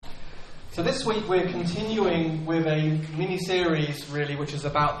So this week we're continuing with a mini-series really which is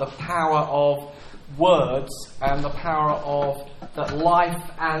about the power of words and the power of that life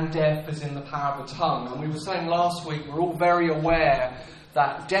and death is in the power of the tongue. And we were saying last week we're all very aware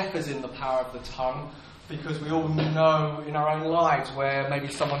that death is in the power of the tongue because we all know in our own lives where maybe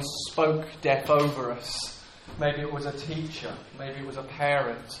someone spoke death over us. Maybe it was a teacher, maybe it was a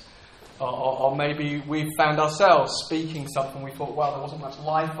parent. Or maybe we found ourselves speaking something we thought, well, there wasn't much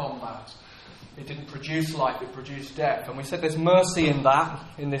life on that. It didn't produce life, it produced death. And we said there's mercy in that,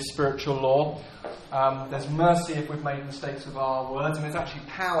 in this spiritual law. There's mercy if we've made mistakes with our words, and there's actually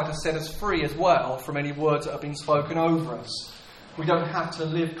power to set us free as well from any words that have been spoken over us. We don't have to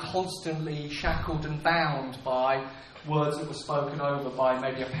live constantly shackled and bound by words that were spoken over by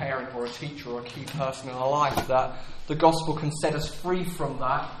maybe a parent or a teacher or a key person in our life. That the gospel can set us free from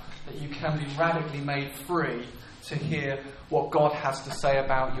that you can be radically made free to hear what God has to say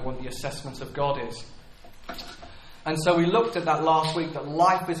about you and the assessment of God is. And so we looked at that last week, that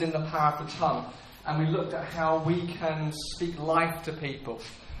life is in the power of the tongue. And we looked at how we can speak life to people.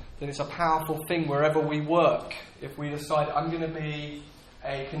 That it's a powerful thing wherever we work. If we decide, I'm going to be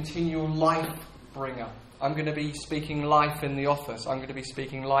a continual life bringer. I'm going to be speaking life in the office. I'm going to be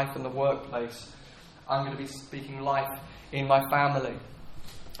speaking life in the workplace. I'm going to be speaking life in my family.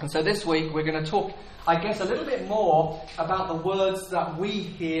 And so this week we're going to talk, I guess, a little bit more about the words that we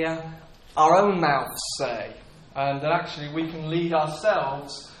hear our own mouths say. And that actually we can lead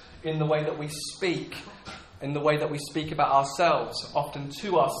ourselves in the way that we speak, in the way that we speak about ourselves, often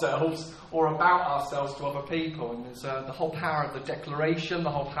to ourselves or about ourselves to other people. And there's the whole power of the declaration, the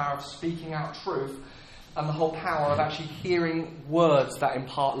whole power of speaking out truth, and the whole power of actually hearing words that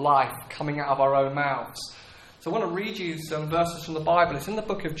impart life coming out of our own mouths. So I want to read you some verses from the Bible. It's in the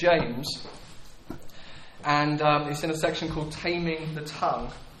book of James, and it's in a section called Taming the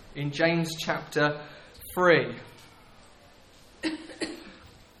Tongue, in James chapter 3.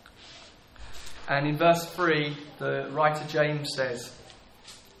 And in verse 3, the writer James says,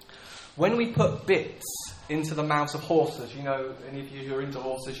 when we put bits into the mouths of horses, you know, any of you who are into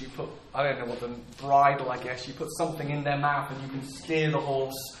horses, you put, I don't know what the bridle, I guess, you put something in their mouth and you can steer the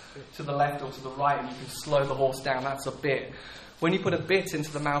horse to the left or to the right, and you can slow the horse down. That's a bit. When you put a bit into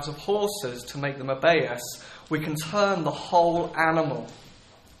the mouths of horses to make them obey us, we can turn the whole animal.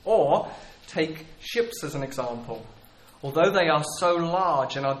 Or take ships as an example. Although they are so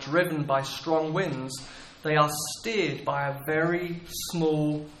large and are driven by strong winds, they are steered by a very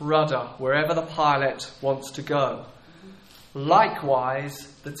small rudder wherever the pilot wants to go. Likewise,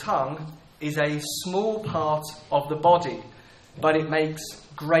 the tongue is a small part of the body, but it makes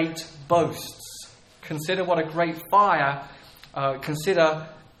great boasts. Consider what a great fire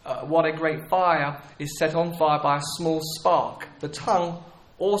is set on fire by a small spark. The tongue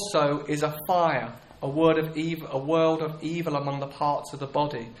also is a fire, a world of evil among the parts of the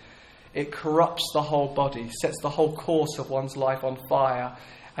body. It corrupts the whole body, sets the whole course of one's life on fire,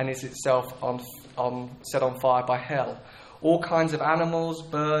 and is itself set on fire by hell. All kinds of animals,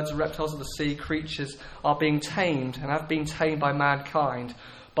 birds, reptiles of the sea, creatures are being tamed and have been tamed by mankind,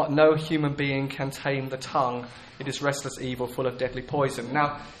 but no human being can tame the tongue. It is restless evil, full of deadly poison.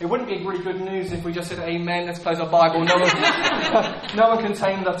 Now, it wouldn't be really good news if we just said, amen, let's close our Bible. No one can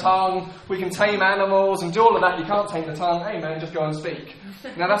tame the tongue. We can tame animals and do all of that. You can't tame the tongue. Amen, just go and speak.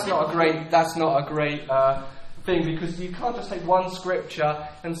 Now, that's not a great thing, because you can't just take one scripture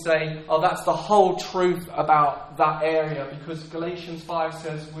and say, oh, that's the whole truth about that area, because Galatians 5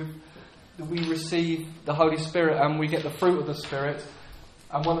 says we receive the Holy Spirit and we get the fruit of the Spirit,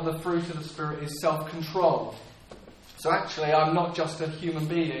 and one of the fruit of the Spirit is self-control. So actually, I'm not just a human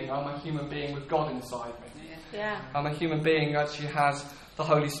being, I'm a human being with God inside me. Yeah. I'm a human being who actually has the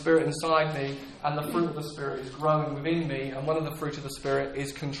Holy Spirit inside me, and the fruit of the Spirit is growing within me, and one of the fruit of the Spirit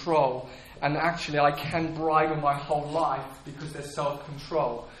is control. And actually, I can bridle my whole life because there's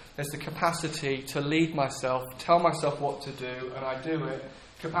self-control. There's the capacity to lead myself, tell myself what to do, and I do it.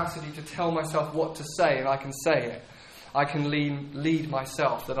 Capacity to tell myself what to say, and I can say it. I can lead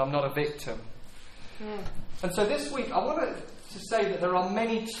myself, that I'm not a victim. Mm. And so this week, I wanted to say that there are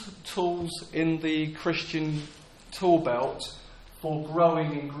many tools in the Christian tool belt for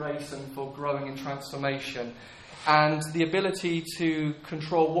growing in grace and for growing in transformation. And the ability to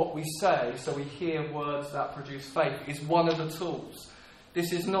control what we say, so we hear words that produce faith, is one of the tools.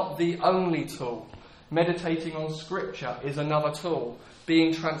 This is not the only tool. Meditating on Scripture is another tool.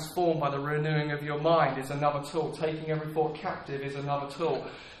 Being transformed by the renewing of your mind is another tool. Taking every thought captive is another tool.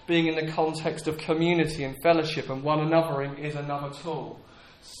 Being in the context of community and fellowship and one anothering is another tool.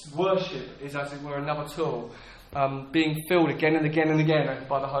 Worship is, as it were, another tool. being filled again and again and again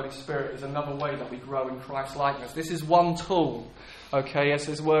by the Holy Spirit is another way that we grow in Christ-likeness. This is one tool, okay? This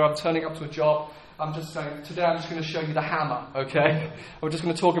is where I'm turning up to a job. I'm just saying, today I'm just going to show you the hammer, okay? We're just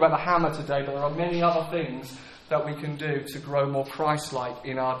going to talk about the hammer today, but there are many other things that we can do to grow more Christ-like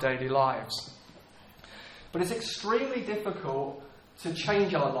in our daily lives. But it's extremely difficult to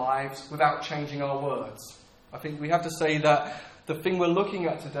change our lives without changing our words. I think we have to say that the thing we're looking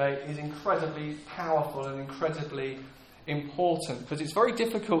at today is incredibly powerful and incredibly important, because it's very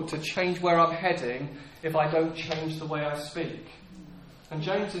difficult to change where I'm heading if I don't change the way I speak. And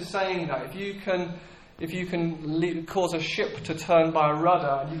James is saying that if you can cause a ship to turn by a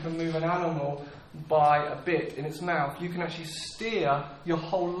rudder, and you can move an animal by a bit in its mouth, you can actually steer your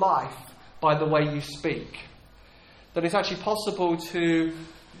whole life by the way you speak. That it's actually possible to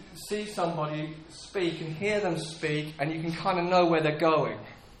see somebody speak and hear them speak, and you can kind of know where they're going.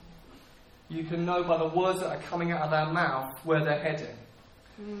 You can know by the words that are coming out of their mouth where they're heading.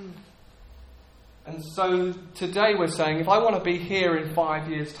 And so today we're saying, if I want to be here in 5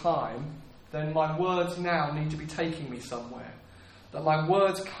 years' time, then my words now need to be taking me somewhere. That my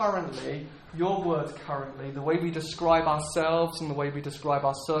words currently, your words currently, the way we describe ourselves and the way we describe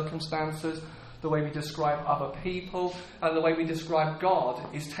our circumstances, the way we describe other people, and the way we describe God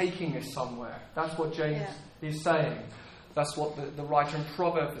is taking us somewhere. That's what James is saying. That's what the writer in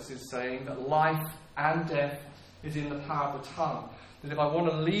Proverbs is saying, that life and death is in the power of the tongue. That if I want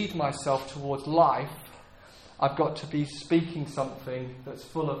to lead myself towards life, I've got to be speaking something that's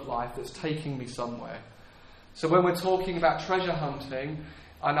full of life, that's taking me somewhere. So when we're talking about treasure hunting,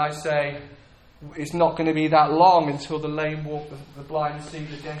 and I say, it's not going to be that long until the lame walk, the blind see,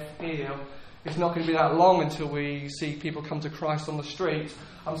 the deaf hear, it's not going to be that long until we see people come to Christ on the street.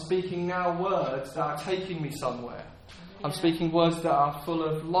 I'm speaking now words that are taking me somewhere. I'm speaking words that are full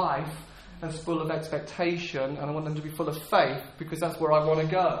of life and full of expectation, and I want them to be full of faith, because that's where I want to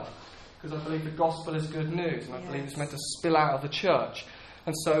go. Because I believe the gospel is good news, and I believe it's meant to spill out of the church.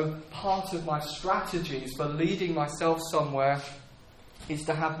 And so part of my strategies for leading myself somewhere is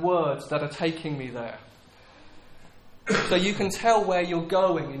to have words that are taking me there. So you can tell where you're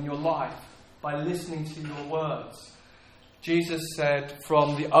going in your life by listening to your words. Jesus said,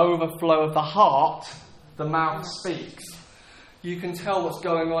 from the overflow of the heart, the mouth speaks. You can tell what's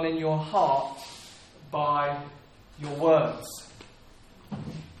going on in your heart by your words.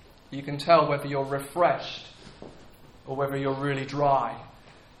 You can tell whether you're refreshed or whether you're really dry.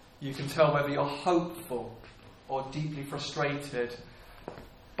 You can tell whether you're hopeful or deeply frustrated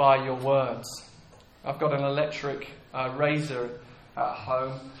by your words. I've got an electric razor at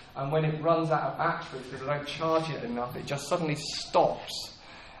home, and when it runs out of battery because I don't charge it enough, it just suddenly stops.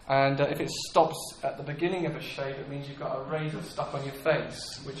 And if it stops at the beginning of a shave, it means you've got a razor stuck on your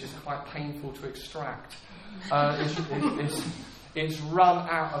face, which is quite painful to extract. It's run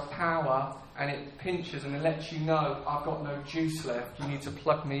out of power, and it pinches and it lets you know, I've got no juice left, you need to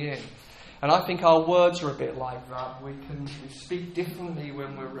plug me in. And I think our words are a bit like that. We speak differently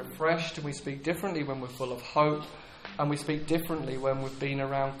when we're refreshed, and we speak differently when we're full of hope, and we speak differently when we've been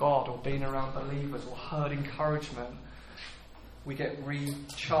around God or been around believers or heard encouragement. We get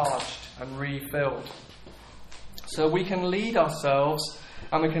recharged and refilled. So we can lead ourselves,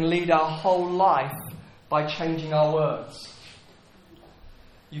 and we can lead our whole life by changing our words.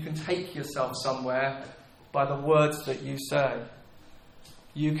 You can take yourself somewhere by the words that you say.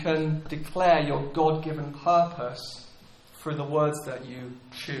 You can declare your God-given purpose through the words that you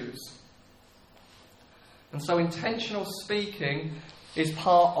choose. And so intentional speaking is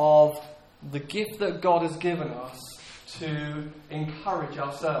part of the gift that God has given us to encourage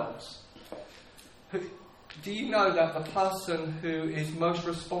ourselves. Do you know that the person who is most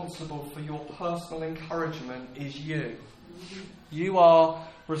responsible for your personal encouragement is you? You are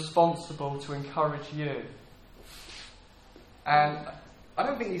responsible to encourage you. And I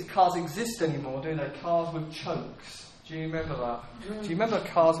don't think these cars exist anymore, do they? Cars with chokes. Do you remember that? Do you remember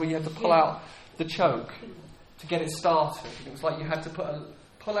cars where you had to pull out the choke to get it started? It was like you had to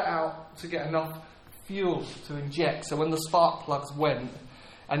pull it out to get enough fuel to inject. So when the spark plugs went,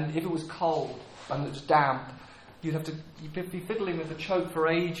 and if it was cold and it was damp, you'd be fiddling with the choke for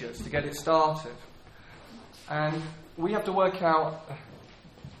ages to get it started. And we have to work out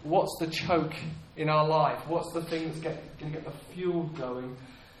what's the choke in our life, what's the thing that's going to get the fuel going.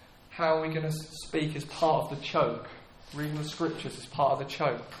 How are we going to speak as part of the choke? Reading the scriptures is part of the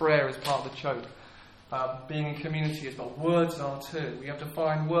choke. Prayer is part of the choke. Being in community is part. Words are too. We have to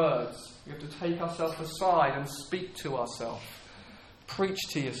find words. We have to take ourselves aside and speak to ourselves. Preach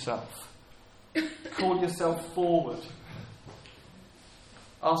to yourself. Call yourself forward.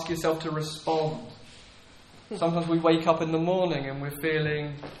 Ask yourself to respond. Sometimes we wake up in the morning and we're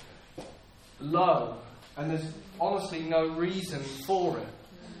feeling low, and there's honestly no reason for it.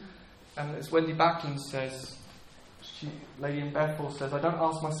 And as Wendy Backlund says, Lady in Bethel says, I don't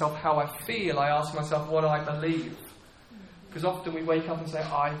ask myself how I feel, I ask myself what I believe. Because often we wake up and say,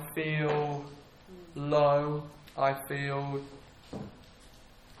 I feel low, I feel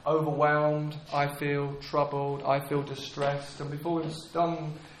overwhelmed, I feel troubled, I feel distressed. And before we've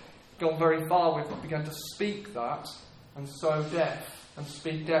gone very far, we've begun to speak that and sow death and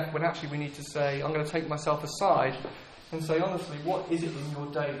speak death, when actually we need to say, I'm going to take myself aside and say, honestly, what is it in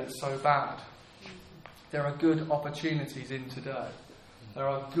your day that's so bad? There are good opportunities in today. There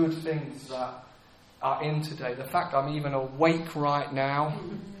are good things that are in today. The fact I'm even awake right now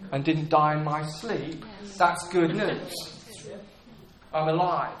and didn't die in my sleep, that's good news. I'm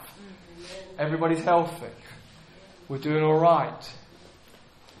alive. Everybody's healthy. We're doing all right.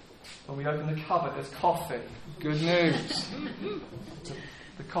 When we open the cupboard, there's coffee. Good news.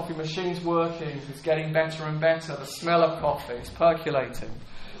 The coffee machine's working. It's getting better and better. The smell of coffee is percolating.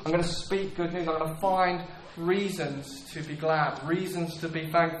 I'm going to speak good news. I'm going to find reasons to be glad, reasons to be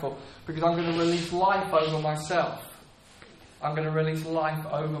thankful, because I'm going to release life over myself. I'm going to release life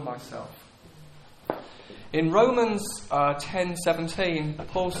over myself. In Romans 10:17,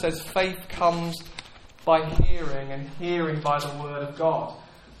 Paul says faith comes by hearing, and hearing by the word of God.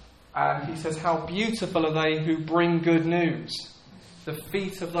 And he says, how beautiful are they who bring good news. The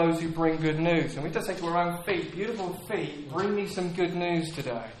feet of those who bring good news. And we just say to our own feet, beautiful feet, bring me some good news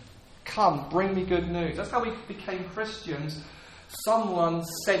today. Come, bring me good news. That's how we became Christians. Someone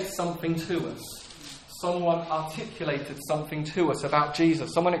said something to us. Someone articulated something to us about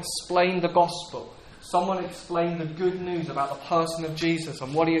Jesus. Someone explained the gospel. Someone explained the good news about the person of Jesus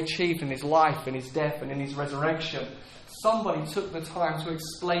and what he achieved in his life, in his death, and in his resurrection. Somebody took the time to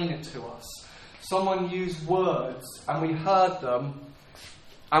explain it to us. Someone used words, and we heard them,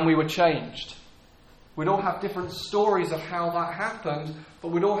 and we were changed. We'd all have different stories of how that happened, but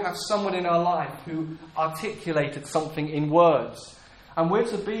we'd all have someone in our life who articulated something in words. And we're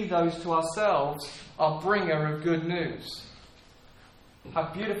to be those to ourselves, our bringer of good news.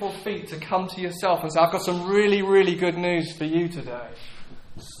 Have beautiful feet to come to yourself and say, I've got some really, really good news for you today.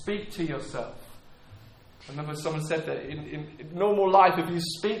 Speak to yourself. I remember someone said that in normal life, if you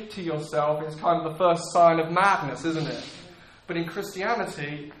speak to yourself, it's kind of the first sign of madness, isn't it? But in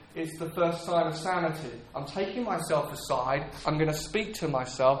Christianity, it's the first sign of sanity. I'm taking myself aside. I'm going to speak to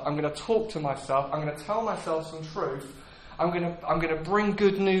myself. I'm going to talk to myself. I'm going to tell myself some truth. I'm going to bring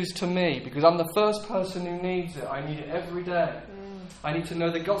good news to me, because I'm the first person who needs it. I need it every day. I need to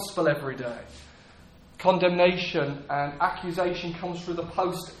know the gospel every day. Condemnation and accusation comes through the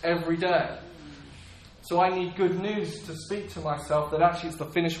post every day. So I need good news to speak to myself that actually it's the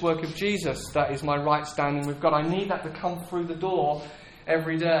finished work of Jesus that is my right standing with God. I need that to come through the door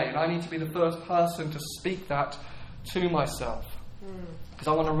every day. And I need to be the first person to speak that to myself. Because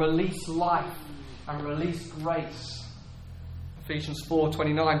I want to release life and release grace. Ephesians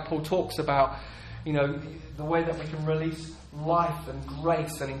 4:29, Paul talks about, the way that we can release life and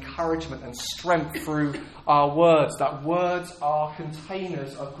grace and encouragement and strength through our words. That words are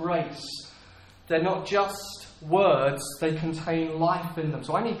containers of grace. They're not just words, they contain life in them.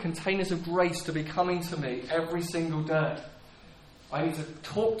 So I need containers of grace to be coming to me every single day. I need to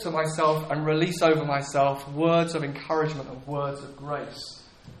talk to myself and release over myself words of encouragement and words of grace.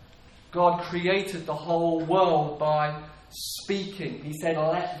 God created the whole world by speaking. He said,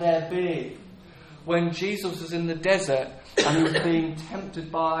 let there be. When Jesus was in the desert and he was being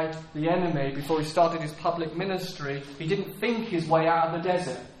tempted by the enemy before he started his public ministry, he didn't think his way out of the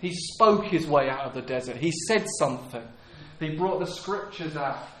desert. He spoke his way out of the desert. He said something. He brought the scriptures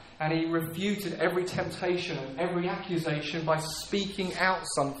out and he refuted every temptation and every accusation by speaking out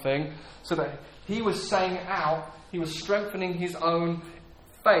something, so that he was saying it out, he was strengthening his own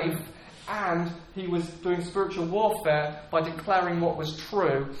faith, and he was doing spiritual warfare by declaring what was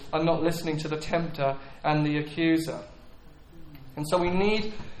true and not listening to the tempter and the accuser. And so we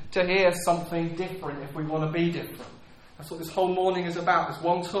need to hear something different if we want to be different. That's what this whole morning is about, this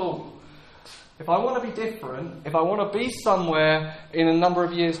one tool. If I want to be different, if I want to be somewhere in a number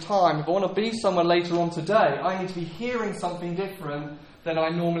of years' time, if I want to be somewhere later on today, I need to be hearing something different than I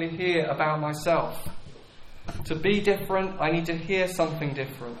normally hear about myself. To be different, I need to hear something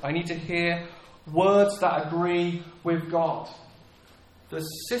different. I need to hear words that agree with God. The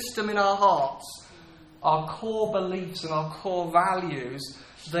system in our hearts, our core beliefs and our core values,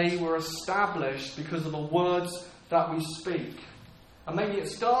 they were established because of the words that we speak. And maybe it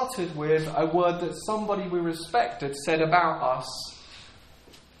started with a word that somebody we respected said about us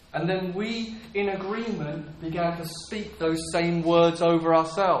And then we, in agreement, began to speak those same words over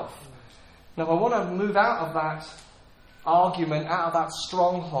ourselves. Now, if I want to move out of that argument, out of that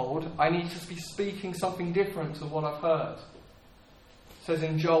stronghold, I need to be speaking something different to what I've heard. It says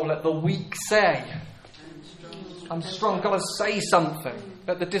in Joel, let the weak say, I'm strong. I've got to say something.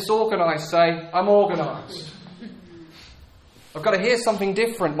 Let the disorganised say, I'm organised. I've got to hear something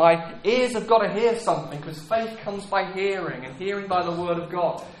different. My ears have got to hear something, because faith comes by hearing, and hearing by the Word of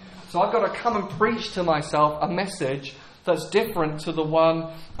God. So I've got to come and preach to myself a message that's different to the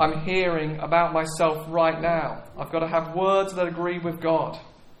one I'm hearing about myself right now. I've got to have words that agree with God.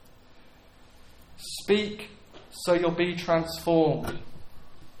 Speak so you'll be transformed.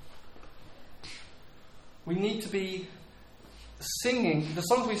 We need to be singing. The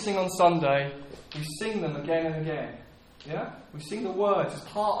songs we sing on Sunday, we sing them again and again. Yeah? We sing the words. It's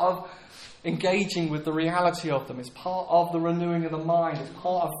part of engaging with the reality of them. It's part of the renewing of the mind. It's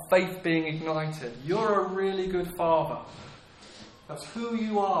part of faith being ignited. You're a really good father. That's who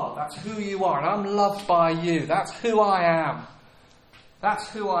you are. That's who you are. And I'm loved by you. That's who I am. That's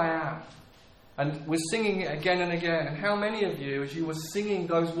who I am. And we're singing it again and again. And how many of you, as you were singing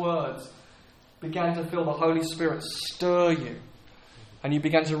those words, began to feel the Holy Spirit stir you? And you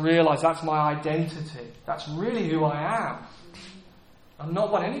began to realise that's my identity. That's really who I am. I'm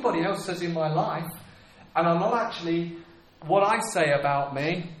not what anybody else says in my life. And I'm not actually what I say about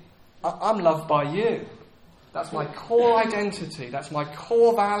me. I'm loved by you. That's my core identity. That's my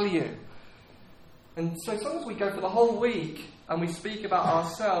core value. And so sometimes we go for the whole week and we speak about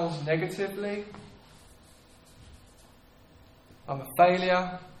ourselves negatively. I'm a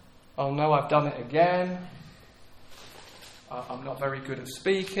failure. Oh no, I've done it again. I'm not very good at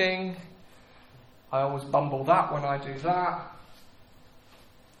speaking. I always bumble that when I do that.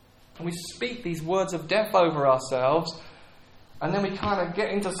 And we speak these words of death over ourselves, and then we kind of get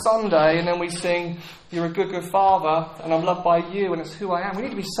into Sunday and then we sing, you're a good, good father, and I'm loved by you, and it's who I am. We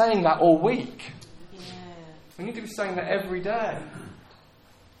need to be saying that all week. Yeah. We need to be saying that every day.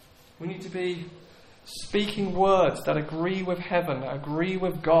 We need to be speaking words that agree with heaven, that agree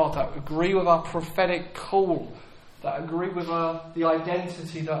with God, that agree with our prophetic call, that agree with the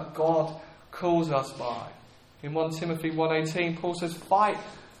identity that God calls us by. In 1 Timothy 1:18, Paul says, fight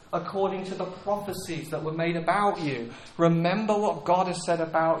according to the prophecies that were made about you. Remember what God has said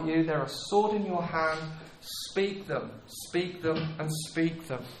about you. They're a sword in your hand. Speak them, and speak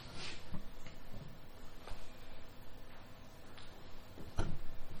them.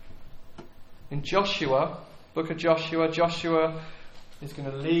 In Joshua, book of Joshua, Joshua is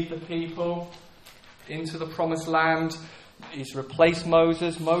going to lead the people into the promised land. He's replaced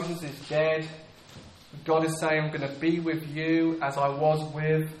Moses. Moses is dead. God is saying, I'm going to be with you as I was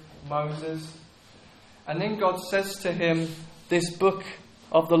with Moses. And then God says to him, this book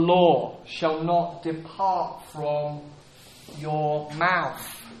of the law shall not depart from your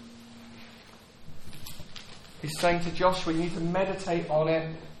mouth. He's saying to Joshua, you need to meditate on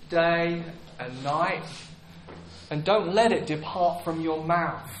it day and night. And don't let it depart from your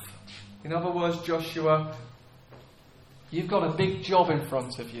mouth. In other words, Joshua, you've got a big job in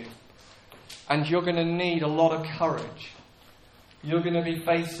front of you. And you're going to need a lot of courage. You're going to be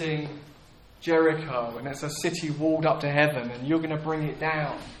facing Jericho, and it's a city walled up to heaven, and you're going to bring it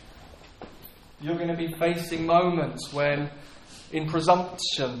down. You're going to be facing moments when, in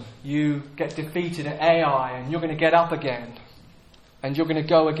presumption, you get defeated at Ai, and you're going to get up again. And you're going to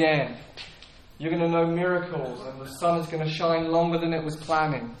go again. You're going to know miracles, and the sun is going to shine longer than it was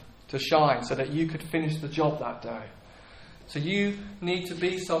planning to shine, so that you could finish the job that day. So you need to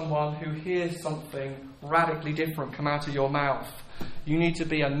be someone who hears something radically different come out of your mouth. You need to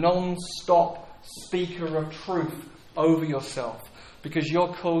be a non-stop speaker of truth over yourself, because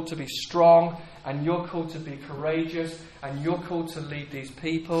you're called to be strong, and you're called to be courageous, and you're called to lead these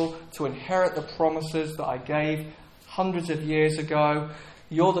people to inherit the promises that I gave hundreds of years ago.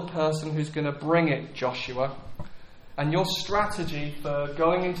 You're the person who's going to bring it, Joshua. And your strategy for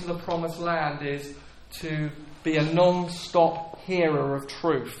going into the promised land is to be a non-stop hearer of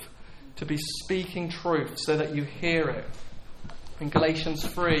truth, to be speaking truth so that you hear it. In Galatians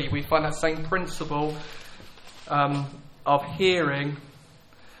 3, we find that same principle of hearing.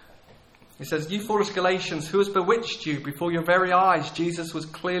 It says, you foolish Galatians, who has bewitched you? Before your very eyes, Jesus was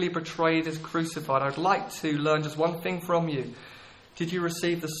clearly portrayed as crucified. I'd like to learn just one thing from you. Did you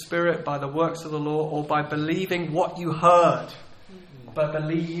receive the Spirit by the works of the law, or by believing what you heard?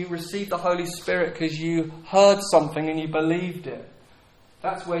 You received the Holy Spirit because you heard something and you believed it.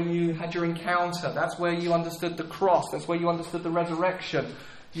 That's where you had your encounter. That's where you understood the cross. That's where you understood the resurrection.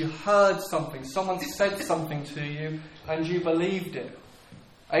 You heard something. Someone said something to you and you believed it.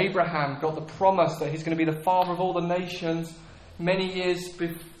 Abraham got the promise that he's going to be the father of all the nations many years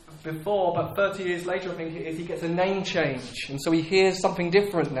before, but 30 years later, I think it is, he gets a name change. And so he hears something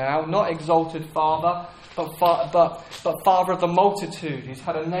different now, not exalted father, but father of the multitude. He's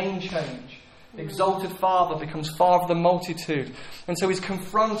had a name change. Exalted father becomes father of the multitude. And so he's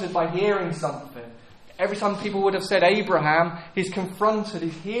confronted by hearing something. Every time people would have said Abraham, he's confronted,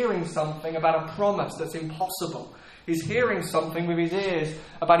 he's hearing something about a promise that's impossible. He's hearing something with his ears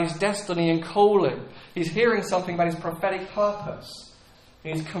about his destiny and calling. He's hearing something about his prophetic purpose.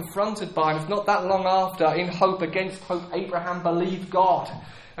 He's confronted by, and it's not that long after, in hope against hope, Abraham believed God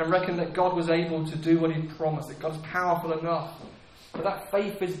and reckoned that God was able to do what he promised, that God's powerful enough. But that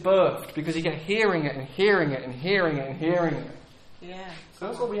faith is birthed because you get hearing it and hearing it and hearing it and hearing it. Yeah. So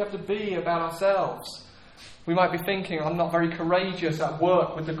that's what we have to be about ourselves. We might be thinking, I'm not very courageous at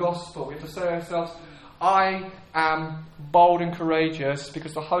work with the gospel. We have to say to ourselves, I am bold and courageous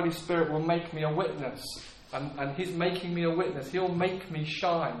because the Holy Spirit will make me a witness. And He's making me a witness. He'll make me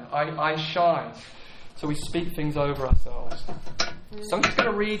shine. I shine. So we speak things over ourselves. So I'm just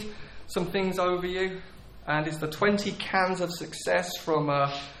going to read some things over you. And it's the 20 cans of success from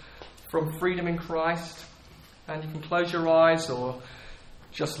Freedom in Christ. And you can close your eyes or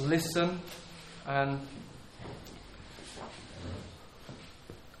just listen. And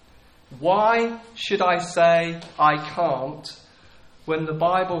why should I say I can't when the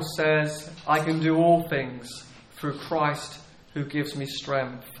Bible says I can do all things through Christ who gives me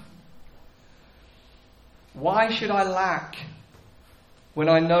strength? Why should I lack when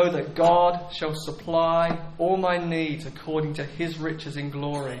I know that God shall supply all my needs according to His riches in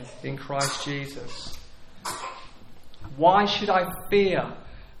glory in Christ Jesus? Why should I fear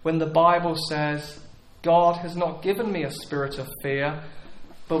when the Bible says God has not given me a spirit of fear,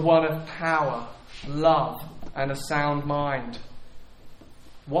 but one of power, love, and a sound mind?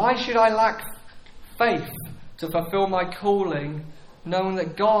 Why should I lack faith to fulfill my calling, knowing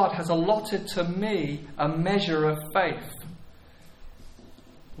that God has allotted to me a measure of faith?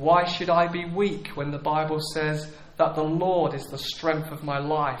 Why should I be weak when the Bible says that the Lord is the strength of my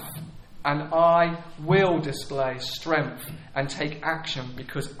life, and I will display strength and take action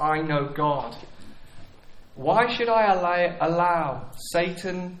because I know God? Why should I allow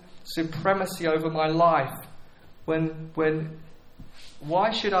Satan supremacy over my life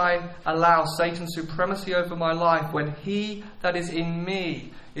why should I allow Satan's supremacy over my life when he that is in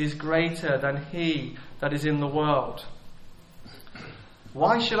me is greater than he that is in the world?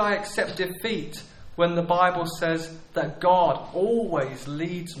 Why should I accept defeat when the Bible says that God always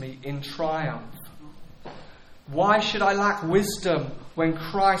leads me in triumph? Why should I lack wisdom when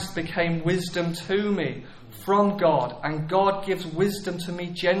Christ became wisdom to me from God, and God gives wisdom to me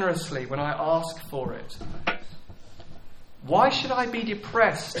generously when I ask for it? Why should I be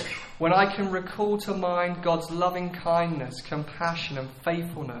depressed when I can recall to mind God's loving kindness, compassion and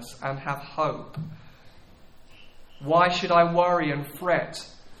faithfulness and have hope? Why should I worry and fret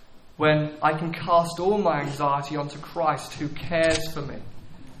when I can cast all my anxiety onto Christ who cares for me?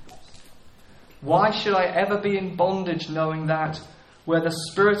 Why should I ever be in bondage knowing that where the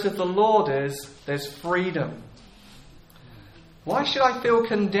Spirit of the Lord is, there's freedom? Why should I feel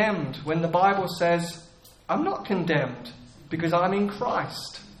condemned when the Bible says I'm not condemned because I'm in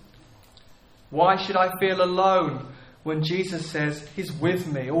Christ? Why should I feel alone when Jesus says He's with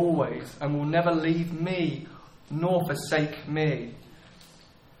me always and will never leave me nor forsake me?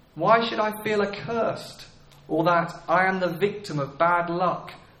 Why should I feel accursed or that I am the victim of bad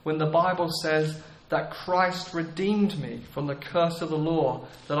luck when the Bible says that Christ redeemed me from the curse of the law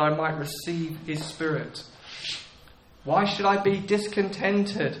that I might receive His Spirit? Why should I be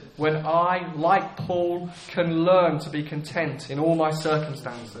discontented when I, like Paul, can learn to be content in all my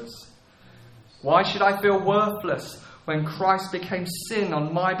circumstances? Why should I feel worthless when Christ became sin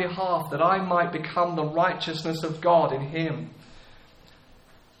on my behalf that I might become the righteousness of God in Him?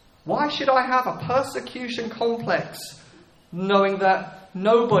 Why should I have a persecution complex knowing that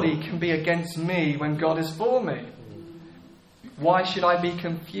nobody can be against me when God is for me? Why should I be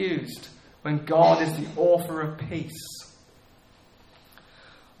confused when God is the author of peace?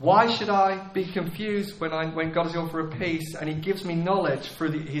 Why should I be confused when God is the author of peace and He gives me knowledge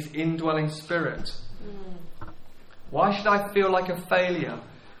through His indwelling Spirit? Why should I feel like a failure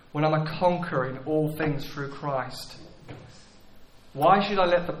when I'm a conqueror in all things through Christ? Why should I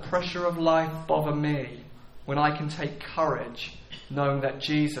let the pressure of life bother me when I can take courage knowing that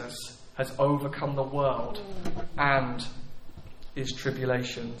Jesus has overcome the world and its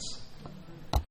tribulations?